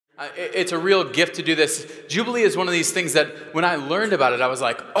It's a real gift to do this. Jubilee is one of these things that when I learned about it, I was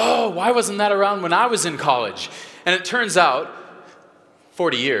like, oh, why wasn't that around when I was in college? And it turns out,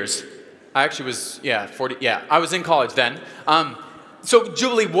 40 years, I actually was, 40, I was in college then. So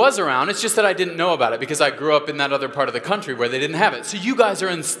Jubilee was around, it's just that I didn't know about it because I grew up in that other part of the country where they didn't have it. So you guys are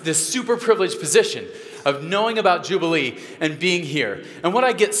in this super privileged position of knowing about Jubilee and being here. And what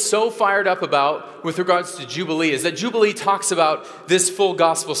I get so fired up about with regards to Jubilee is that Jubilee talks about this full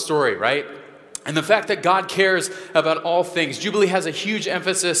gospel story, right? And the fact that God cares about all things. Jubilee has a huge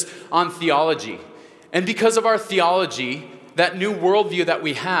emphasis on theology. And because of our theology, that new worldview that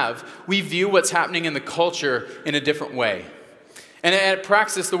we have, we view what's happening in the culture in a different way. And at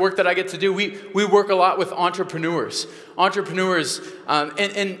Praxis, the work that I get to do, we work a lot with entrepreneurs.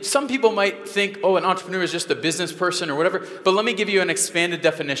 And some people might think, oh, an entrepreneur is just a business person or whatever. But let me give you an expanded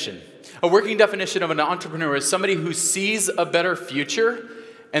definition. A working definition of an entrepreneur is somebody who sees a better future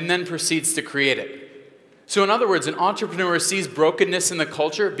and then proceeds to create it. So in other words, an entrepreneur sees brokenness in the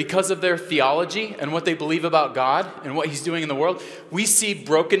culture because of their theology and what they believe about God and what he's doing in the world. We see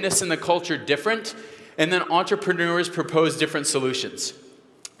brokenness in the culture different. And then entrepreneurs propose different solutions.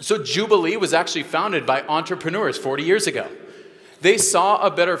 So Jubilee was actually founded by entrepreneurs 40 years ago. They saw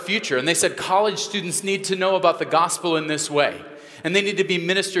a better future, and they said college students need to know about the gospel in this way, and they need to be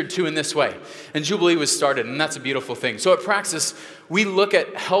ministered to in this way. And Jubilee was started, and that's a beautiful thing. So at Praxis, we look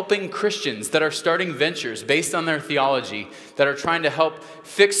at helping Christians that are starting ventures based on their theology, that are trying to help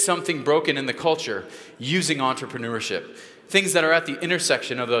fix something broken in the culture using entrepreneurship. Things that are at the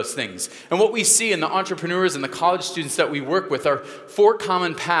intersection of those things. And what we see in the entrepreneurs and the college students that we work with are 4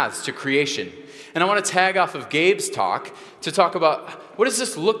 common paths to creation. And I want to tag off of Gabe's talk to talk about what does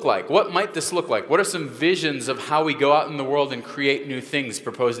this look like? What might this look like? What are some visions of how we go out in the world and create new things,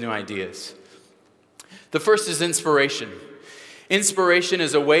 propose new ideas? The first is inspiration. Inspiration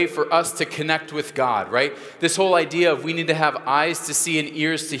is a way for us to connect with God, right? This whole idea of we need to have eyes to see and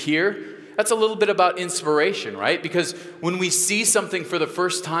ears to hear. That's a little bit about inspiration, right? Because when we see something for the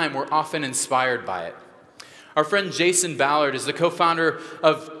first time, we're often inspired by it. Our friend Jason Ballard is the co-founder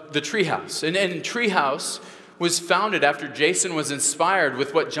of the Treehouse. And Treehouse was founded after Jason was inspired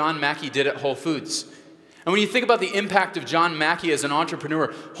with what John Mackey did at Whole Foods. And when you think about the impact of John Mackey as an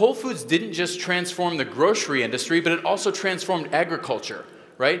entrepreneur, Whole Foods didn't just transform the grocery industry, but it also transformed agriculture,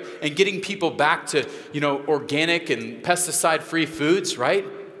 right? And getting people back to, organic and pesticide-free foods, right?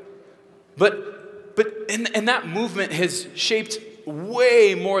 And that movement has shaped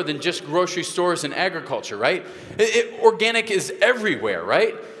way more than just grocery stores and agriculture, right? Organic is everywhere,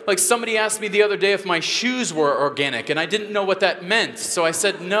 right? Like somebody asked me the other day if my shoes were organic, and I didn't know what that meant, so I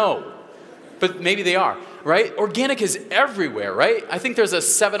said no. But maybe they are, right? Organic is everywhere, right? I think there's a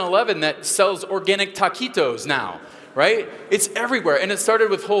 7-Eleven that sells organic taquitos now, right? It's everywhere, and it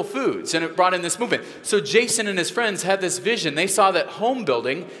started with Whole Foods, and it brought in this movement. So Jason and his friends had this vision. They saw that home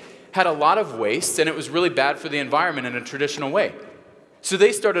building had a lot of waste, and it was really bad for the environment in a traditional way. So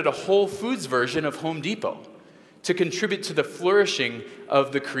they started a Whole Foods version of Home Depot to contribute to the flourishing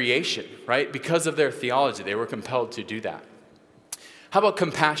of the creation, right? Because of their theology, they were compelled to do that. How about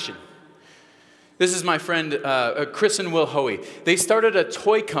compassion? This is my friend Chris and Will Hoey. They started a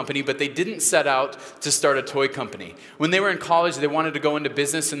toy company, but they didn't set out to start a toy company. When they were in college, they wanted to go into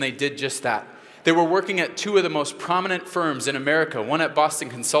business, and they did just that. They were working at 2 of the most prominent firms in America, one at Boston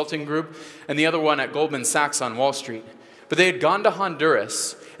Consulting Group and the other one at Goldman Sachs on Wall Street. But they had gone to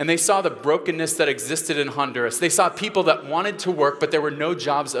Honduras, and they saw the brokenness that existed in Honduras. They saw people that wanted to work, but there were no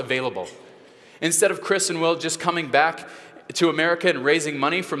jobs available. Instead of Chris and Will just coming back to America and raising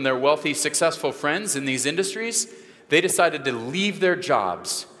money from their wealthy, successful friends in these industries, they decided to leave their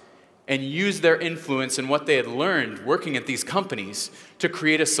jobs and use their influence and what they had learned working at these companies to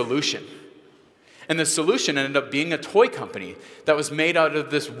create a solution. And the solution ended up being a toy company that was made out of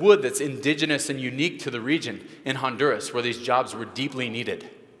this wood that's indigenous and unique to the region in Honduras, where these jobs were deeply needed,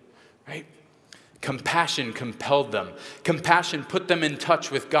 right? Compassion compelled them. Compassion put them in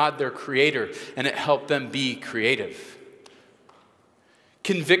touch with God, their creator, and it helped them be creative.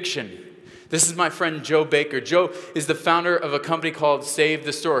 Conviction. This is my friend Joe Baker. Joe is the founder of a company called Save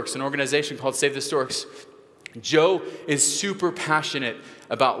the Storks, an organization called Save the Storks. Joe is super passionate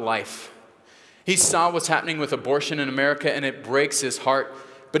about life. He saw what's happening with abortion in America, and it breaks his heart.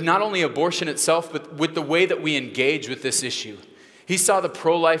 But not only abortion itself, but with the way that we engage with this issue. He saw the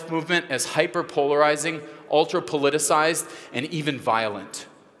pro-life movement as hyper-polarizing, ultra-politicized, and even violent.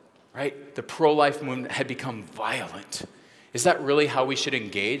 Right? The pro-life movement had become violent. Is that really how we should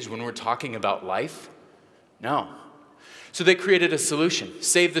engage when we're talking about life? No. So they created a solution,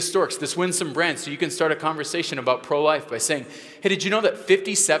 Save the Storks, this winsome brand, so you can start a conversation about pro-life by saying, hey, did you know that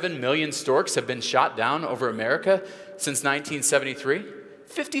 57 million storks have been shot down over America since 1973?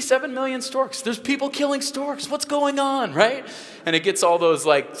 57 million storks. There's people killing storks. What's going on, right? And it gets all those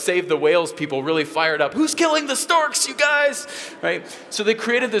like Save the Whales people really fired up. Who's killing the storks, you guys? Right? So they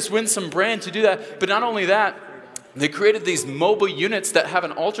created this winsome brand to do that. But not only that, they created these mobile units that have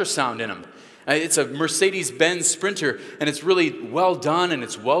an ultrasound in them. It's a Mercedes-Benz Sprinter, and it's really well done, and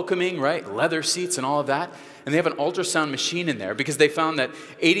it's welcoming, right? Leather seats and all of that. And they have an ultrasound machine in there because they found that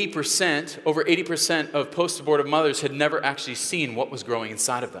over 80% of post-abortive mothers had never actually seen what was growing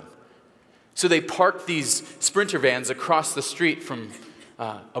inside of them. So they parked these Sprinter vans across the street from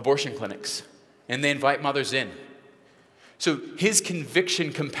abortion clinics, and they invite mothers in. So his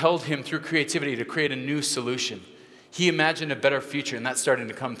conviction compelled him through creativity to create a new solution. He imagined a better future, and that's starting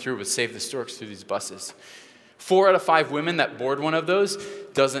to come through with Save the Storks through these buses. 4 out of 5 women that board one of those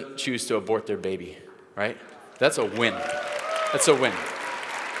doesn't choose to abort their baby, right? That's a win. That's a win.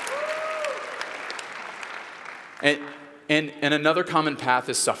 And another common path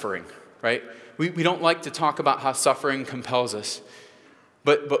is suffering, right? We don't like to talk about how suffering compels us,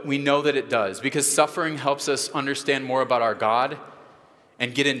 but we know that it does, because suffering helps us understand more about our God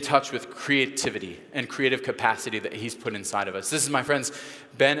and get in touch with creativity and creative capacity that he's put inside of us. This is my friends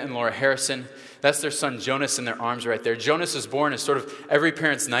Ben and Laura Harrison. That's their son Jonas in their arms right there. Jonas was born as sort of every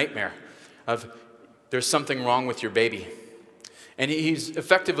parent's nightmare of there's something wrong with your baby. And he's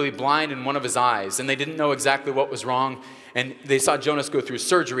effectively blind in one of his eyes, and they didn't know exactly what was wrong. And they saw Jonas go through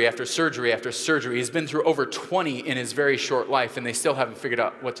surgery after surgery after surgery. He's been through over 20 in his very short life, and they still haven't figured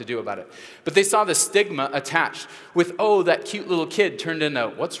out what to do about it. But they saw the stigma attached with, oh, that cute little kid turned into,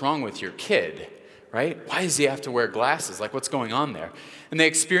 what's wrong with your kid, right? Why does he have to wear glasses? Like, what's going on there? And they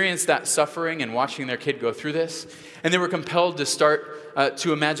experienced that suffering and watching their kid go through this. And they were compelled to start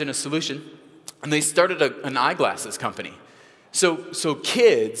to imagine a solution. And they started an eyeglasses company. So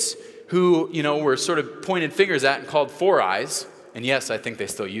kids who, were sort of pointed fingers at and called 4 eyes, and yes, I think they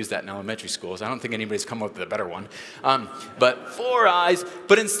still use that in elementary schools. I don't think anybody's come up with a better one. But 4 eyes,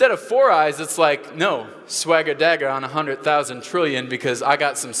 but instead of 4 eyes, it's like, no, swagger dagger on 100,000 trillion because I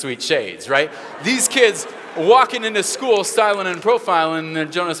got some sweet shades, right? These kids walking into school, styling and profiling in their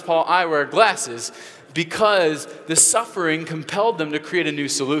Jonas Paul eyewear glasses because the suffering compelled them to create a new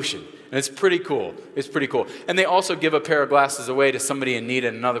solution. And it's pretty cool. It's pretty cool. And they also give a pair of glasses away to somebody in need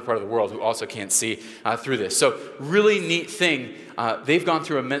in another part of the world who also can't see through this. So really neat thing. They've gone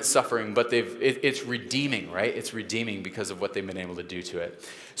through immense suffering, but it's redeeming, right? It's redeeming because of what they've been able to do to it.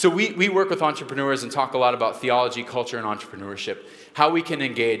 So we work with entrepreneurs and talk a lot about theology, culture, and entrepreneurship, how we can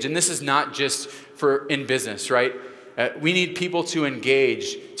engage. And this is not just for in business, right? We need people to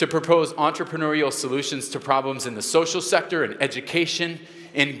engage, to propose entrepreneurial solutions to problems in the social sector and education,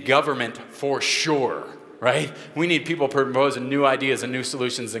 in government for sure, right? We need people proposing new ideas and new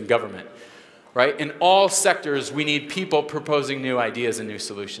solutions in government, right? In all sectors, we need people proposing new ideas and new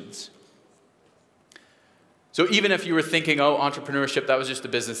solutions. So even if you were thinking, oh, entrepreneurship, that was just a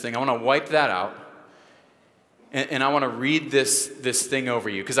business thing, I want to wipe that out, and I want to read this thing over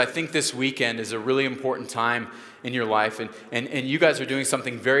you, because I think this weekend is a really important time in your life, and you guys are doing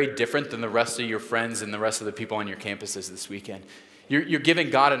something very different than the rest of your friends and the rest of the people on your campuses this weekend. You're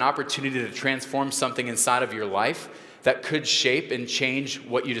giving God an opportunity to transform something inside of your life that could shape and change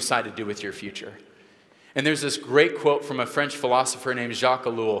what you decide to do with your future. And there's this great quote from a French philosopher named Jacques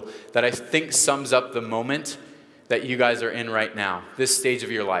Ellul that I think sums up the moment that you guys are in right now, this stage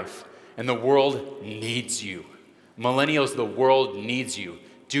of your life. And the world needs you. Millennials, the world needs you.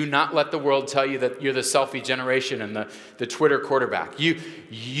 Do not let the world tell you that you're the selfie generation and the Twitter quarterback.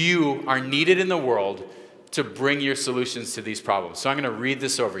 You are needed in the world to bring your solutions to these problems. So I'm going to read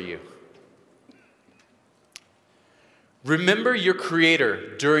this over you. Remember your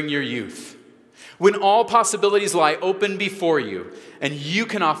Creator during your youth, when all possibilities lie open before you, and you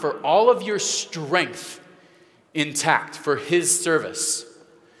can offer all of your strength intact for His service.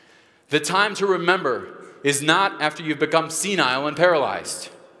 The time to remember is not after you've become senile and paralyzed,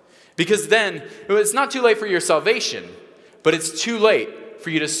 because then it's not too late for your salvation, but it's too late for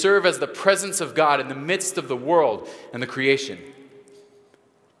you to serve as the presence of God in the midst of the world and the creation.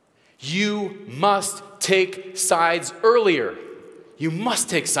 You must take sides earlier. You must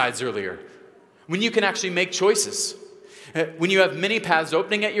take sides earlier. When you can actually make choices. When you have many paths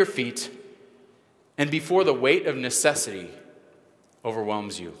opening at your feet and before the weight of necessity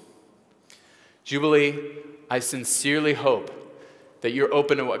overwhelms you. Jubilee, I sincerely hope that you're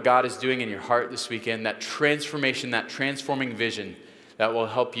open to what God is doing in your heart this weekend, that transformation, that transforming vision that will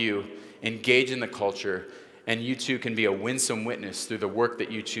help you engage in the culture And you too can be a winsome witness through the work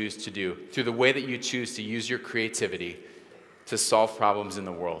that you choose to do, through the way that you choose to use your creativity to solve problems in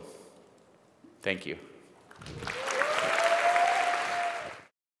the world. Thank you.